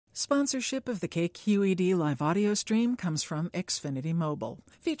Sponsorship of the KQED live audio stream comes from Xfinity Mobile,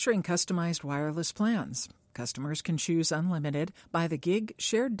 featuring customized wireless plans. Customers can choose unlimited, by the gig,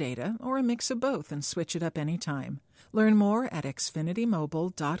 shared data, or a mix of both and switch it up anytime. Learn more at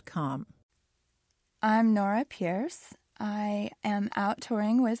xfinitymobile.com. I'm Nora Pierce. I am out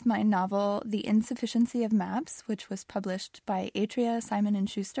touring with my novel The Insufficiency of Maps, which was published by Atria, Simon &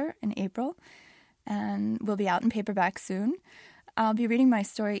 Schuster in April, and will be out in paperback soon. I'll be reading my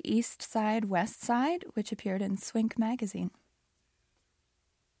story East Side, West Side, which appeared in Swink magazine.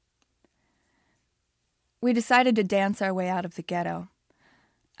 We decided to dance our way out of the ghetto.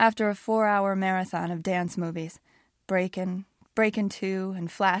 After a 4-hour marathon of dance movies, Breakin', Breakin' 2, and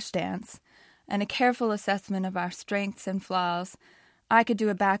Flashdance, and a careful assessment of our strengths and flaws, I could do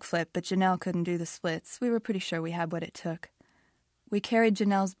a backflip, but Janelle couldn't do the splits. We were pretty sure we had what it took. We carried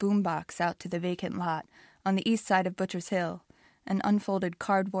Janelle's boombox out to the vacant lot on the east side of Butcher's Hill, and unfolded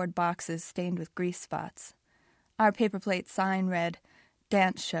cardboard boxes stained with grease spots. Our paper plate sign read,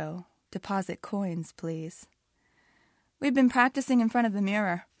 "Dance Show. Deposit coins, please." We'd been practicing in front of the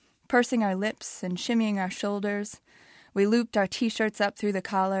mirror, pursing our lips and shimmying our shoulders. We looped our T-shirts up through the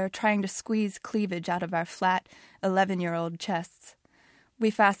collar, trying to squeeze cleavage out of our flat, 11-year-old chests. We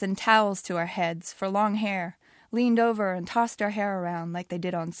fastened towels to our heads for long hair, leaned over and tossed our hair around like they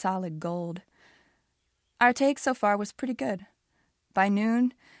did on solid gold. Our take so far was pretty good. By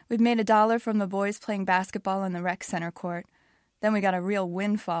noon, we'd made $1 from the boys playing basketball in the rec center court. Then we got a real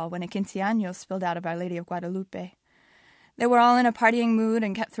windfall when a quinceañero spilled out of Our Lady of Guadalupe. They were all in a partying mood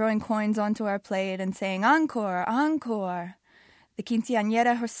and kept throwing coins onto our plate and saying, "Encore, encore." The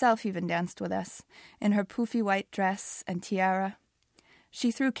quinceañera herself even danced with us, in her poofy white dress and tiara.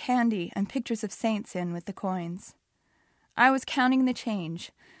 She threw candy and pictures of saints in with the coins. I was counting the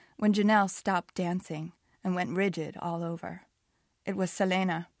change when Janelle stopped dancing and went rigid all over. It was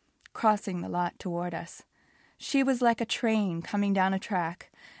Selena, crossing the lot toward us. She was like a train coming down a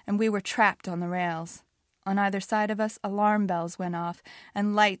track, and we were trapped on the rails. On either side of us, alarm bells went off,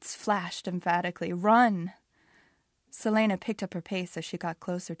 and lights flashed emphatically. "Run!" Selena picked up her pace as she got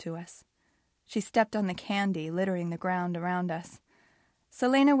closer to us. She stepped on the candy, littering the ground around us.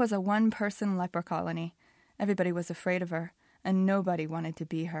 Selena was a one-person leper colony. Everybody was afraid of her, and nobody wanted to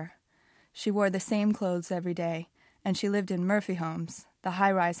be her. She wore the same clothes every day, and she lived in Murphy Homes, the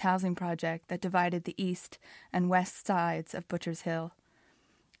high-rise housing project that divided the east and west sides of Butcher's Hill.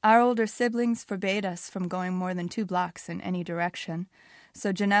 Our older siblings forbade us from going more than 2 blocks in any direction,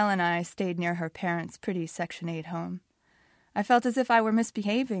 so Janelle and I stayed near her parents' pretty Section 8 home. I felt as if I were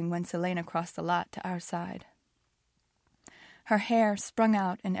misbehaving when Selena crossed the lot to our side. Her hair sprung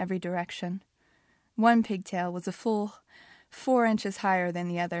out in every direction. One pigtail was a full 4 inches higher than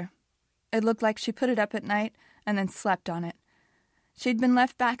the other. It looked like she put it up at night and then slept on it. She'd been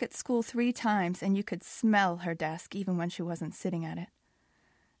left back at school 3 times, and you could smell her desk even when she wasn't sitting at it.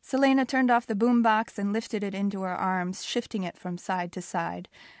 Selena turned off the boombox and lifted it into her arms, shifting it from side to side,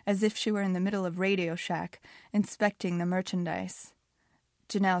 as if she were in the middle of Radio Shack, inspecting the merchandise.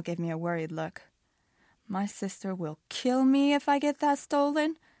 Janelle gave me a worried look. "My sister will kill me if I get that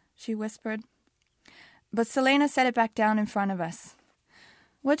stolen," she whispered. But Selena set it back down in front of us.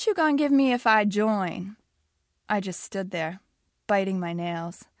 "What you gonna give me if I join?" I just stood there, biting my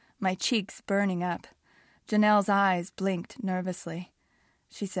nails, my cheeks burning up. Janelle's eyes blinked nervously.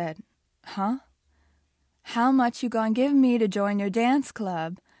 She said, "Huh? How much you gonna give me to join your dance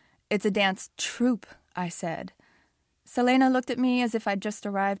club?" "It's a dance troupe," I said. Selena looked at me as if I'd just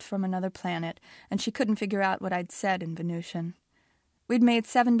arrived from another planet, and she couldn't figure out what I'd said in Venusian. We'd made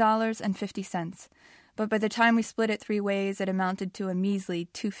 $7.50, but by the time we split it 3 ways, it amounted to a measly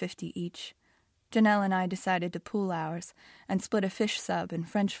 $2.50 each. Janelle and I decided to pool ours and split a fish sub and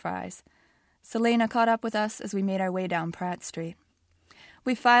French fries. Selena caught up with us as we made our way down Pratt Street.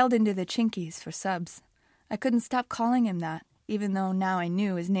 We filed into the Chinkies for subs. I couldn't stop calling him that, even though now I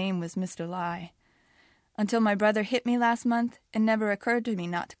knew his name was Mr. Lai. Until my brother hit me last month, it never occurred to me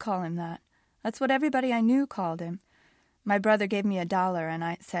not to call him that. That's what everybody I knew called him. My brother gave me $1, and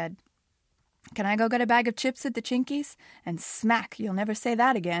I said, "Can I go get a bag of chips at the Chinkies?" And smack, you'll never say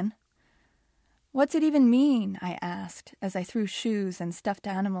that again. "What's it even mean?" I asked, as I threw shoes and stuffed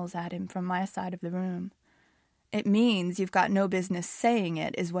animals at him from my side of the room. "It means you've got no business saying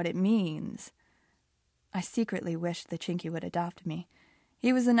it, is what it means." I secretly wished the Chinky would adopt me.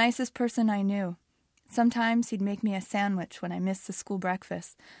 He was the nicest person I knew. Sometimes he'd make me a sandwich when I missed the school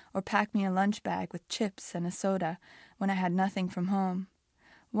breakfast, or pack me a lunch bag with chips and a soda when I had nothing from home.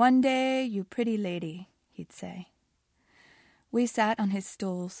 "One day, you pretty lady," he'd say. We sat on his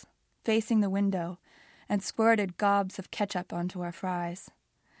stools, facing the window, and squirted gobs of ketchup onto our fries.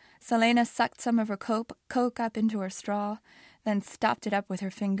 Selena sucked some of her coke up into her straw, then stopped it up with her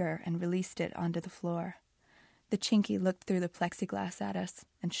finger and released it onto the floor. The Chinky looked through the plexiglass at us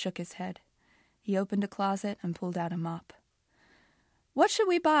and shook his head. He opened a closet and pulled out a mop. "What should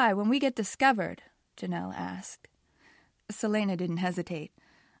we buy when we get discovered?" Janelle asked. Selena didn't hesitate.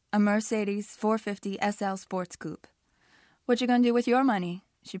 "A Mercedes 450 SL Sports Coupe." "What you gonna do with your money?"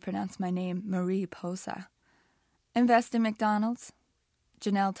 She pronounced my name Marie Posa. "Invest in McDonald's."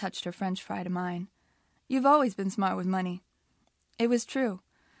 Janelle touched her French fry to mine. "You've always been smart with money." It was true.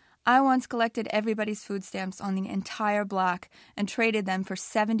 I once collected everybody's food stamps on the entire block and traded them for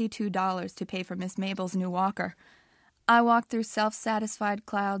 $72 to pay for Miss Mabel's new walker. I walked through self-satisfied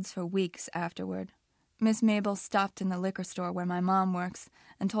clouds for weeks afterward. Miss Mabel stopped in the liquor store where my mom works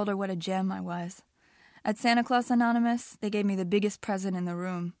and told her what a gem I was. At Santa Claus Anonymous, they gave me the biggest present in the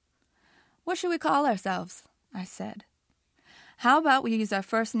room. "What should we call ourselves?" I said. "How about we use our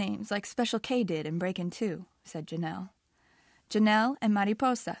first names like Special K did in Breakin' 2, said Janelle. Janelle and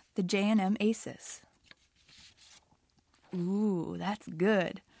Mariposa, the J&M Aces. "Ooh, that's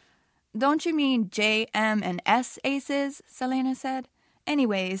good." "Don't you mean J, M, and S Aces?" Selena said.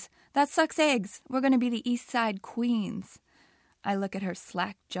 "Anyways, that sucks eggs. We're going to be the East Side Queens." I look at her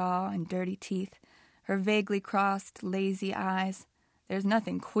slack jaw and dirty teeth, her vaguely crossed, lazy eyes. There's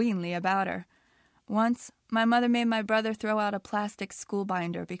nothing queenly about her. Once, my mother made my brother throw out a plastic school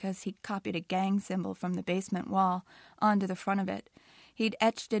binder because he copied a gang symbol from the basement wall onto the front of it. He'd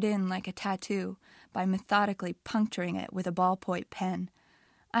etched it in like a tattoo by methodically puncturing it with a ballpoint pen.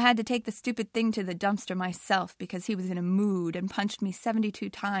 I had to take the stupid thing to the dumpster myself because he was in a mood and punched me 72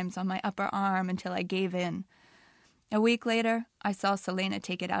 times on my upper arm until I gave in. A week later, I saw Selena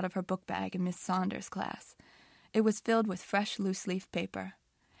take it out of her book bag in Miss Saunders' class. It was filled with fresh loose-leaf paper.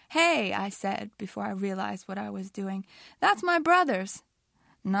 "Hey," I said, before I realized what I was doing, "that's my brother's."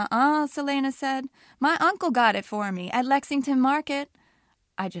 "Nuh-uh," Selena said. "My uncle got it for me at Lexington Market."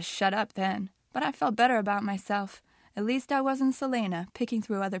 I just shut up then, but I felt better about myself. At least I wasn't Selena, picking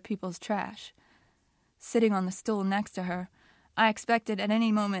through other people's trash. Sitting on the stool next to her, I expected at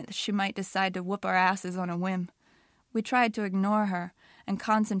any moment she might decide to whoop our asses on a whim. We tried to ignore her and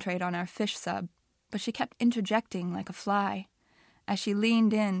concentrate on our fish sub, but she kept interjecting like a fly. As she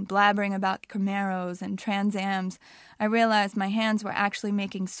leaned in, blabbering about Camaros and Trans Ams, I realized my hands were actually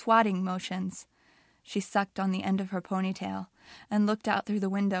making swatting motions. She sucked on the end of her ponytail and looked out through the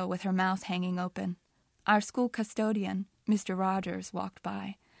window with her mouth hanging open. Our school custodian, Mr. Rogers, walked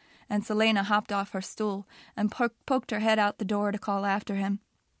by, and Selena hopped off her stool and poked her head out the door to call after him.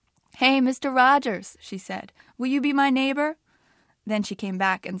 "Hey, Mr. Rogers," she said, "will you be my neighbor?" Then she came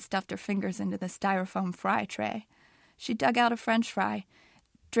back and stuffed her fingers into the styrofoam fry tray. She dug out a French fry,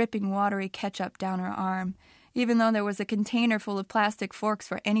 dripping watery ketchup down her arm, even though there was a container full of plastic forks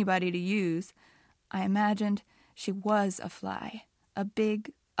for anybody to use. I imagined she was a fly, a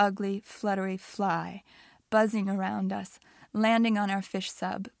big, ugly, fluttery fly, buzzing around us, landing on our fish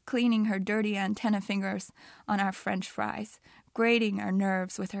sub, cleaning her dirty antenna fingers on our French fries, grating our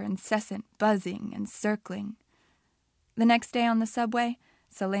nerves with her incessant buzzing and circling. The next day on the subway,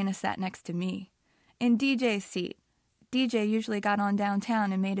 Selena sat next to me, in DJ's seat. DJ usually got on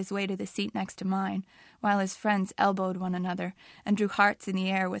downtown and made his way to the seat next to mine, while his friends elbowed one another and drew hearts in the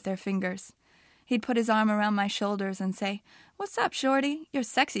air with their fingers. He'd put his arm around my shoulders and say, "What's up, shorty? You're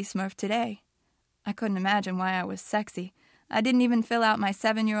sexy Smurf today." I couldn't imagine why I was sexy. I didn't even fill out my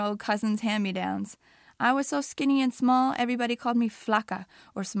 7-year-old cousin's hand-me-downs. I was so skinny and small, everybody called me Flaca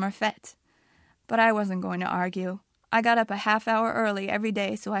or Smurfette. But I wasn't going to argue. I got up a half hour early every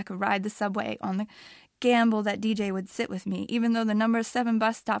day so I could ride the subway on the gamble that DJ would sit with me, even though the number 7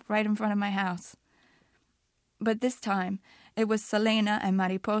 bus stopped right in front of my house. But this time, it was Selena and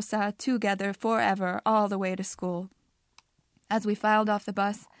Mariposa together forever all the way to school. As we filed off the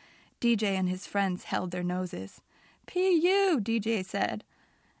bus, DJ and his friends held their noses. "P.U., DJ said.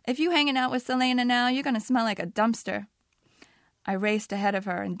 If you hanging out with Selena now, you're going to smell like a dumpster." I raced ahead of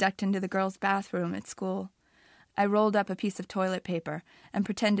her and ducked into the girls' bathroom at school. I rolled up a piece of toilet paper and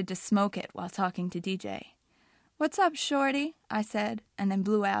pretended to smoke it while talking to DJ. "What's up, shorty?" I said, and then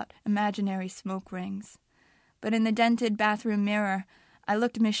blew out imaginary smoke rings. But in the dented bathroom mirror, I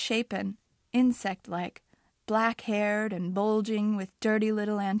looked misshapen, insect-like, black-haired and bulging with dirty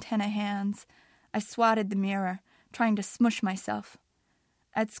little antenna hands. I swatted the mirror, trying to smush myself.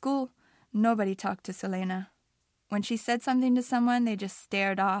 At school, nobody talked to Selena. When she said something to someone, they just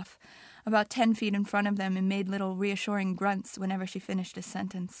stared off, about 10 feet in front of them, and made little reassuring grunts whenever she finished a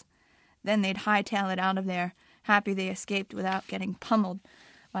sentence. Then they'd hightail it out of there, happy they escaped without getting pummeled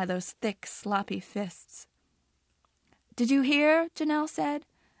by those thick, sloppy fists. "Did you hear?" Janelle said.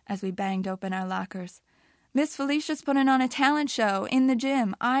 as we banged open our lockers. "Miss Felicia's putting on a talent show in the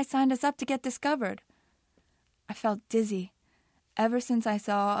gym. I signed us up to get discovered." I felt dizzy. Ever since I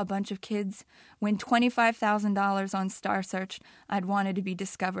saw a bunch of kids win $25,000 on Star Search, I'd wanted to be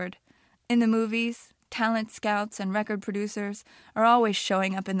discovered. In the movies, talent scouts and record producers are always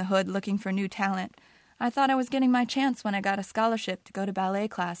showing up in the hood looking for new talent. I thought I was getting my chance when I got a scholarship to go to ballet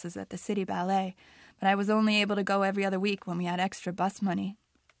classes at the City Ballet, but I was only able to go every other week when we had extra bus money.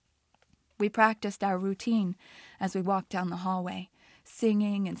 We practiced our routine as we walked down the hallway,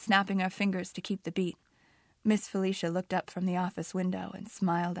 singing and snapping our fingers to keep the beat. Miss Felicia looked up from the office window and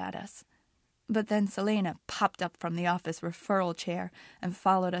smiled at us. But then Selena popped up from the office referral chair and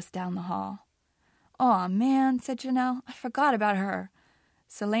followed us down the hall. "Aw, man," said Janelle. "I forgot about her."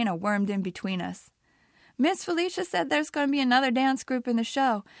 Selena wormed in between us. "Miss Felicia said there's going to be another dance group in the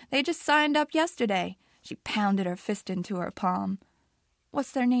show. They just signed up yesterday." She pounded her fist into her palm.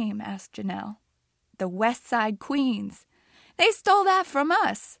 "What's their name?" asked Janelle. "The West Side Queens. They stole that from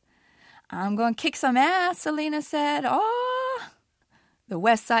us." "I'm going to kick some ass," Selena said. "Oh!" The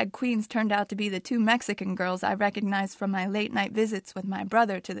West Side Queens turned out to be the two Mexican girls I recognized from my late-night visits with my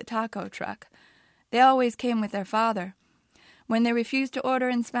brother to the taco truck. They always came with their father. When they refused to order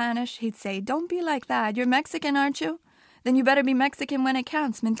in Spanish, he'd say, "Don't be like that. You're Mexican, aren't you? Then you better be Mexican when it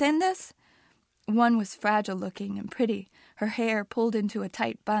counts. ¿Me entiendes?" One was fragile-looking and pretty, her hair pulled into a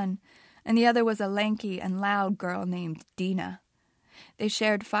tight bun, and the other was a lanky and loud girl named Dina. They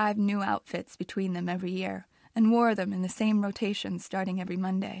shared 5 new outfits between them every year, and wore them in the same rotation starting every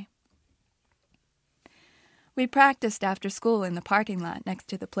Monday. We practiced after school in the parking lot next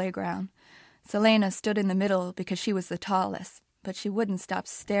to the playground. Selena stood in the middle because she was the tallest, but she wouldn't stop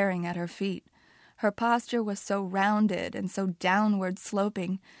staring at her feet. Her posture was so rounded and so downward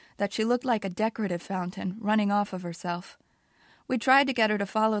sloping that she looked like a decorative fountain running off of herself. We tried to get her to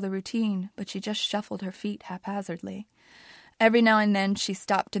follow the routine, but she just shuffled her feet haphazardly. Every now and then she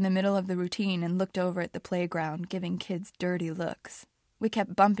stopped in the middle of the routine and looked over at the playground, giving kids dirty looks. We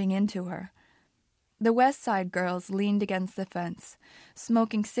kept bumping into her. The West Side girls leaned against the fence,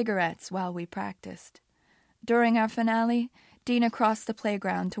 smoking cigarettes while we practiced. During our finale, Dina crossed the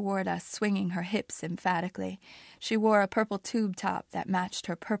playground toward us, swinging her hips emphatically. She wore a purple tube top that matched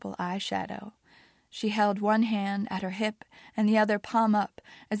her purple eyeshadow. She held one hand at her hip and the other palm up,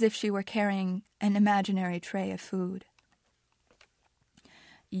 as if she were carrying an imaginary tray of food.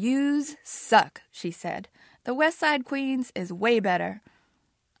 "Yous suck," she said. "The West Side Queens is way better."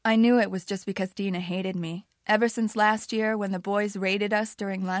 I knew it was just because Dina hated me. Ever since last year when the boys rated us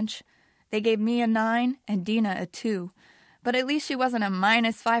during lunch, they gave me a 9 and Dina a 2. But at least she wasn't a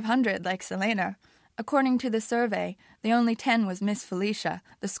 -500 like Selena. According to the survey, the only 10 was Miss Felicia,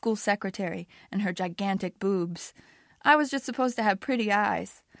 the school secretary, and her gigantic boobs. I was just supposed to have pretty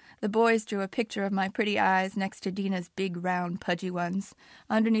eyes. The boys drew a picture of my pretty eyes next to Dina's big, round, pudgy ones.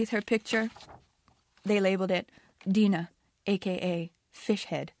 Underneath her picture, they labeled it Dina, a.k.a.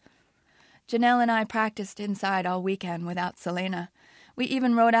 Fishhead. Janelle and I practiced inside all weekend without Selena. We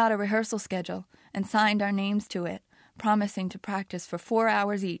even wrote out a rehearsal schedule and signed our names to it, promising to practice for 4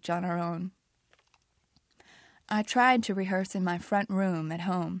 hours each on our own. I tried to rehearse in my front room at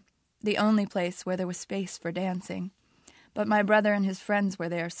home, the only place where there was space for dancing. But my brother and his friends were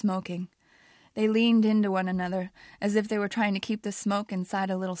there smoking. They leaned into one another as if they were trying to keep the smoke inside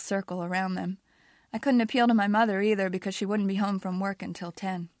a little circle around them. I couldn't appeal to my mother either because she wouldn't be home from work until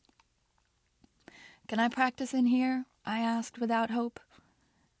 10. "Can I practice in here?" I asked without hope.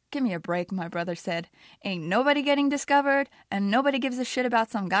 "Give me a break," my brother said. "Ain't nobody getting discovered, and nobody gives a shit about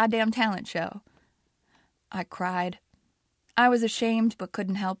some goddamn talent show." I cried. I was ashamed but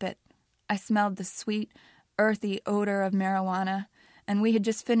couldn't help it. I smelled the sweet, earthy odor of marijuana, and we had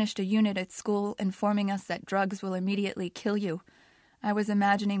just finished a unit at school informing us that drugs will immediately kill you. I was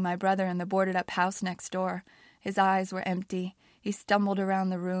imagining my brother in the boarded-up house next door. His eyes were empty. He stumbled around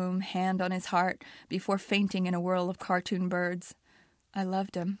the room, hand on his heart, before fainting in a whirl of cartoon birds. I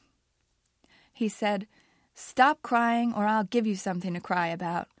loved him. He said, "Stop crying or I'll give you something to cry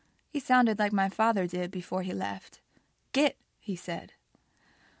about." He sounded like my father did before he left. "Git," he said.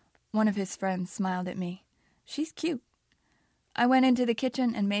 One of his friends smiled at me. "She's cute." I went into the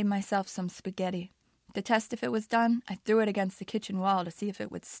kitchen and made myself some spaghetti. To test if it was done, I threw it against the kitchen wall to see if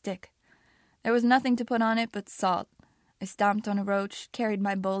it would stick. There was nothing to put on it but salt. I stomped on a roach, carried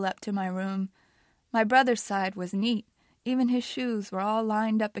my bowl up to my room. My brother's side was neat. Even his shoes were all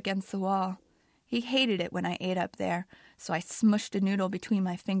lined up against the wall. He hated it when I ate up there, so I smushed a noodle between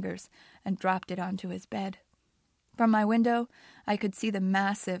my fingers and dropped it onto his bed. From my window, I could see the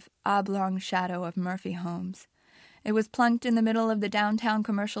massive, oblong shadow of Murphy Homes. It was plunked in the middle of the downtown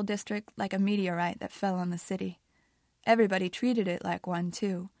commercial district like a meteorite that fell on the city. Everybody treated it like one,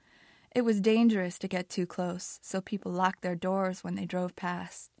 too. It was dangerous to get too close, so people locked their doors when they drove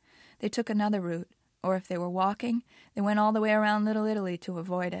past. They took another route, or if they were walking, they went all the way around Little Italy to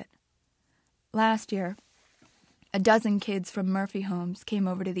avoid it. Last year, a dozen kids from Murphy homes came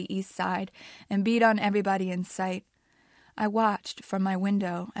over to the east side and beat on everybody in sight. I watched from my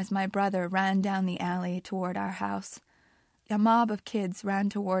window as my brother ran down the alley toward our house. A mob of kids ran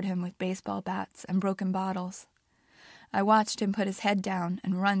toward him with baseball bats and broken bottles. I watched him put his head down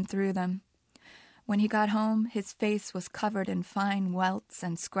and run through them. When he got home, his face was covered in fine welts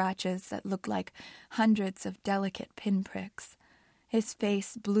and scratches that looked like hundreds of delicate pinpricks. His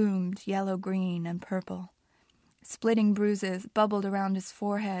face bloomed yellow-green and purple. Splitting bruises bubbled around his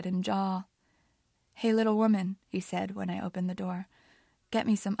forehead and jaw. "Hey, little woman," he said when I opened the door. "Get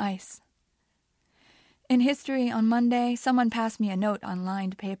me some ice." In history, on Monday, someone passed me a note on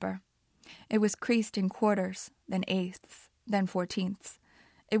lined paper. It was creased in quarters, then eighths, then 14ths.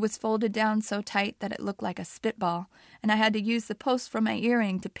 It was folded down so tight that it looked like a spitball, and I had to use the post from my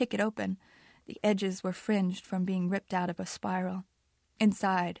earring to pick it open. The edges were fringed from being ripped out of a spiral.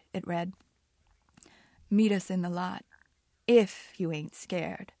 Inside, it read, "Meet us in the lot, if you ain't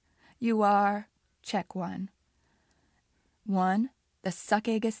scared. You are, check 1. 1, the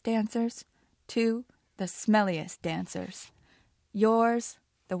suckagest dancers. 2, the smelliest dancers. Yours,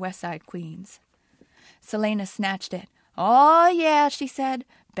 the West Side Queens." Selena snatched it. "Oh, yeah," she said,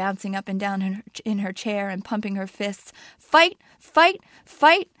 bouncing up and down in her chair and pumping her fists. "Fight, fight,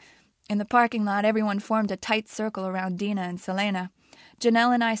 fight!" In the parking lot, everyone formed a tight circle around Dina and Selena.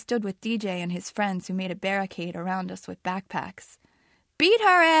 Janelle and I stood with DJ and his friends who made a barricade around us with backpacks. "Beat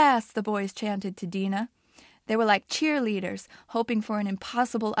her ass," the boys chanted to Dina. They were like cheerleaders, hoping for an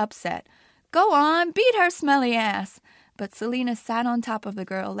impossible upset. "Go on, beat her smelly ass." But Selena sat on top of the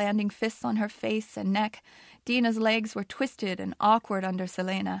girl, landing fists on her face and neck. Dina's legs were twisted and awkward under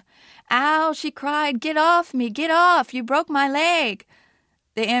Selena. "Ow," she cried. "Get off me, get off. You broke my leg."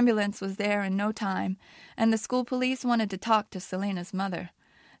 The ambulance was there in no time, and the school police wanted to talk to Selena's mother.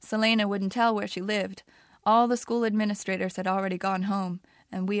 Selena wouldn't tell where she lived. All the school administrators had already gone home,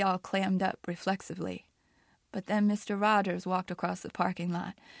 and we all clammed up reflexively. But then Mr. Rogers walked across the parking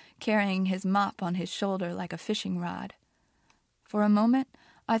lot, carrying his mop on his shoulder like a fishing rod. For a moment,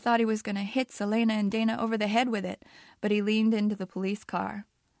 I thought he was going to hit Selena and Dana over the head with it, but he leaned into the police car.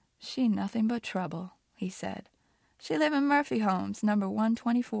 "She nothing but trouble," he said. "She live in Murphy Homes, number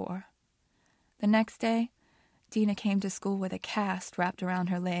 124. The next day, Dina came to school with a cast wrapped around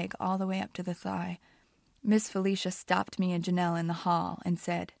her leg all the way up to the thigh. Miss Felicia stopped me and Janelle in the hall and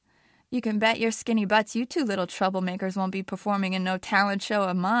said, "You can bet your skinny butts you two little troublemakers won't be performing in no talent show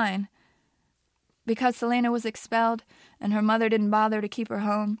of mine." Because Selena was expelled and her mother didn't bother to keep her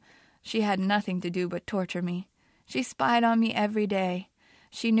home, she had nothing to do but torture me. She spied on me every day.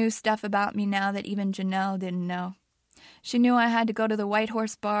 She knew stuff about me now that even Janelle didn't know. She knew I had to go to the White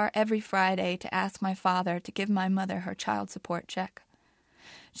Horse Bar every Friday to ask my father to give my mother her child support check.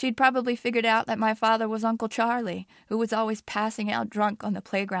 She'd probably figured out that my father was Uncle Charlie, who was always passing out drunk on the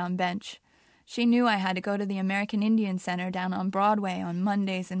playground bench. She knew I had to go to the American Indian Center down on Broadway on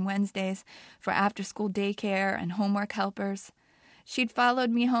Mondays and Wednesdays for after-school daycare and homework helpers. She'd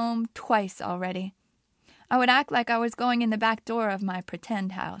followed me home twice already. I would act like I was going in the back door of my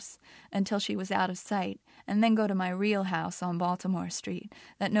pretend house until she was out of sight, and then go to my real house on Baltimore Street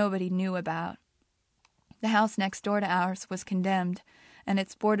that nobody knew about. The house next door to ours was condemned, and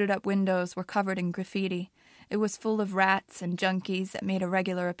its boarded-up windows were covered in graffiti. It was full of rats and junkies that made a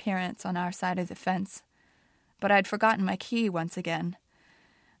regular appearance on our side of the fence. But I'd forgotten my key once again.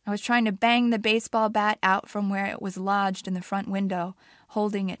 I was trying to bang the baseball bat out from where it was lodged in the front window,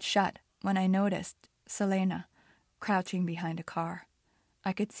 holding it shut, when I noticed Selena crouching behind a car.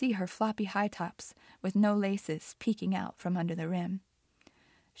 I could see her floppy high tops with no laces peeking out from under the rim.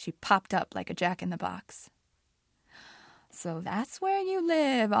 She popped up like a jack-in-the-box. "So that's where you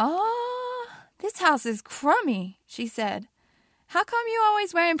live. Ah, this house is crummy," she said. "How come you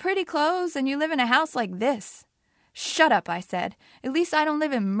always wearing pretty clothes and you live in a house like this?" "Shut up," I said. "At least I don't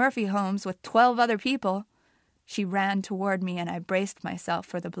live in Murphy Homes with 12 other people." She ran toward me and I braced myself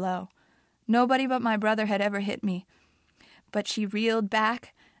for the blow. Nobody but my brother had ever hit me. But she reeled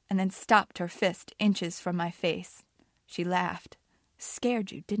back and then stopped her fist inches from my face. She laughed.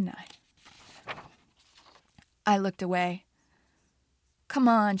 "Scared you, didn't I?" I looked away. "Come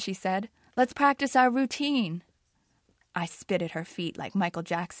on," she said. "Let's practice our routine." I spit at her feet like Michael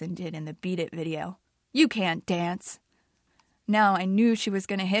Jackson did in the Beat It video. "You can't dance." Now I knew she was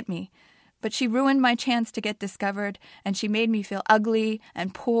going to hit me, But she ruined my chance to get discovered, and she made me feel ugly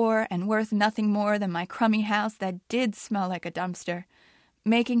and poor and worth nothing more than my crummy house that did smell like a dumpster.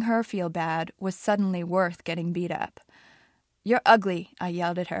 Making her feel bad was suddenly worth getting beat up. "You're ugly," I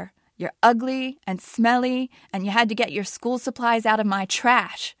yelled at her. "You're ugly and smelly, and you had to get your school supplies out of my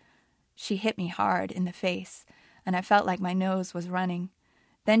trash." She hit me hard in the face, and I felt like my nose was running.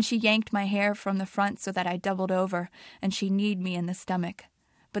 Then she yanked my hair from the front so that I doubled over, and she kneed me in the stomach.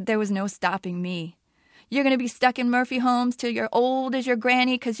 But there was no stopping me. "You're going to be stuck in Murphy Homes till you're old as your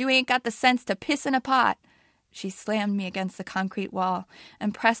granny 'cause you ain't got the sense to piss in a pot." She slammed me against the concrete wall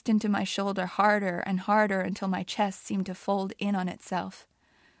and pressed into my shoulder harder and harder until my chest seemed to fold in on itself.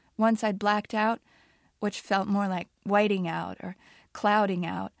 Once I'd blacked out, which felt more like whiting out or clouding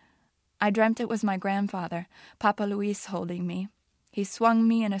out. I dreamt it was my grandfather, Papa Luis, holding me. He swung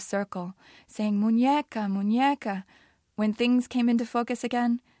me in a circle, saying, "Muñeca, muñeca." When things came into focus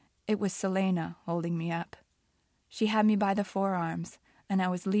again, it was Selena holding me up. She had me by the forearms, and I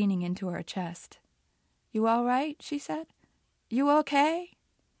was leaning into her chest. "You all right?" she said. "You okay?"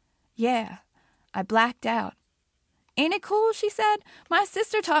 "Yeah, I blacked out." "Ain't it cool?" she said. "My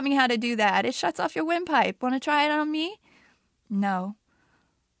sister taught me how to do that. It shuts off your windpipe. Want to try it on me?" No.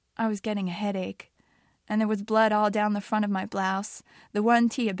 I was getting a headache, and there was blood all down the front of my blouse, the one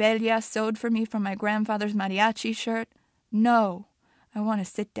Tia Belia sewed for me from my grandfather's mariachi shirt. No, I want to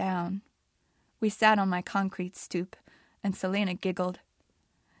sit down. We sat on my concrete stoop, and Selena giggled.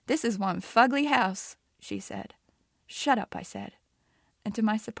 "This is one fugly house," she said. "Shut up," I said. And to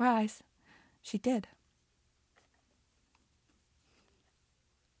my surprise, she did.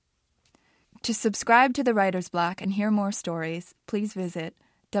 To subscribe to The Writer's Block and hear more stories, please visit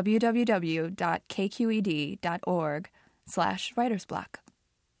www.kqed.org/writersblock.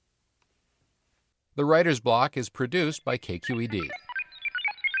 The Writer's Block is produced by KQED.